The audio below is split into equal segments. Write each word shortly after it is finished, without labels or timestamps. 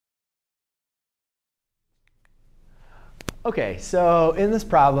Okay, so in this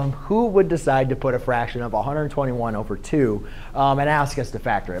problem, who would decide to put a fraction of 121 over 2 and ask us to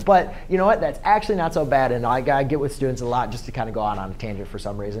factor it? But you know what? That's actually not so bad, and I get with students a lot just to kind of go out on a tangent for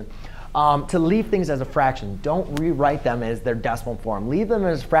some reason. To leave things as a fraction, don't rewrite them as their decimal form. Leave them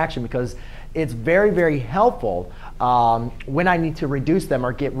as a fraction because it's very, very helpful when I need to reduce them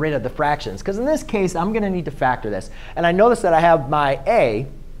or get rid of the fractions. Because in this case, I'm going to need to factor this. And I notice that I have my a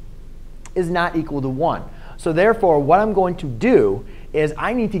is not equal to 1. So therefore, what I'm going to do is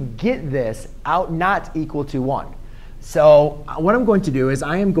I need to get this out not equal to 1. So what I'm going to do is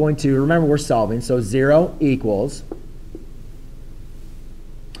I am going to, remember we're solving, so 0 equals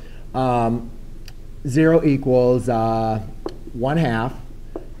 1/2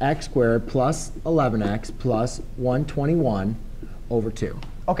 x squared plus 11x plus 121 over 2.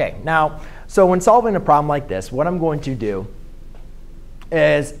 OK, now, so when solving a problem like this, what I'm going to do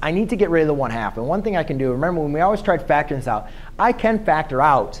is I need to get rid of the 1/2. And one thing I can do, remember when we always try to factor this out, I can factor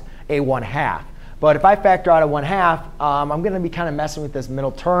out a 1/2. But if I factor out a 1/2, I'm going to be kind of messing with this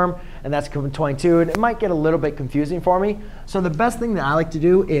middle term, and that's 22. And it might get a little bit confusing for me. So the best thing that I like to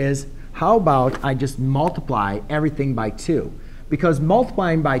do is, how about I just multiply everything by 2? Because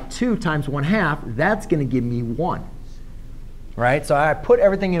multiplying by 2 times 1/2, that's going to give me 1. Right? So I put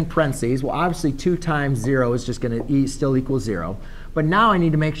everything in parentheses. Well, obviously, 2 times 0 is just going to still equal 0. But now I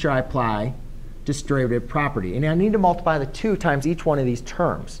need to make sure I apply distributive property. And I need to multiply the 2 times each one of these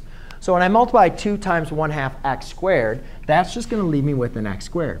terms. So when I multiply 2 times 1/2 x squared, that's just going to leave me with an x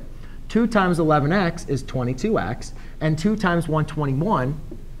squared. 2 times 11x is 22x. And 2 times 121,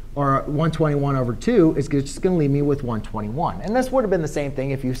 or 121 over 2, is just going to leave me with 121. And this would have been the same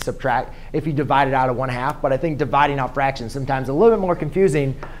thing if you divided out a 1/2. But I think dividing out fractions is sometimes a little bit more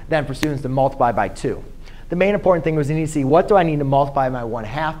confusing than for students to multiply by 2. The main important thing was you need to see what do I need to multiply my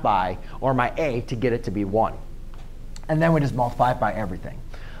 1/2 by, or my a, to get it to be 1. And then we just multiply it by everything.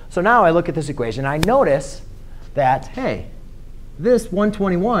 So now I look at this equation. I notice that, hey, this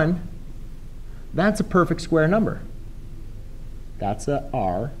 121, that's a perfect square number. That's a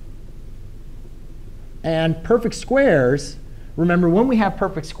r. And perfect squares, remember when we have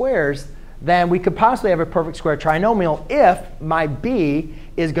perfect squares, then we could possibly have a perfect square trinomial if my b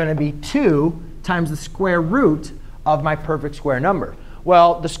is going to be 2 times the square root of my perfect square number.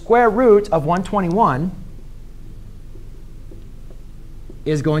 Well, the square root of 121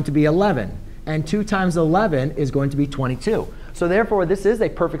 is going to be 11. And 2 times 11 is going to be 22. So therefore, this is a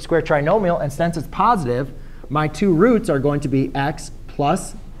perfect square trinomial. And since it's positive, my two roots are going to be x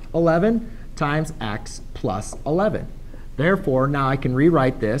plus 11 times x plus 11. Therefore, now I can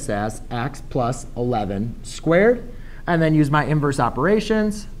rewrite this as x plus 11 squared, and then use my inverse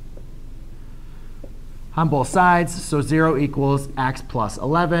operations on both sides. So 0 equals x plus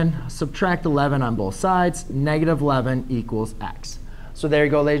 11. Subtract 11 on both sides. Negative 11 equals x. So there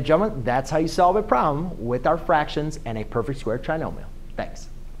you go, ladies and gentlemen. That's how you solve a problem with our fractions and a perfect square trinomial. Thanks.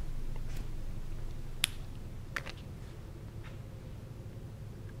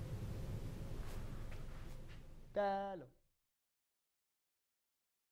 Hello.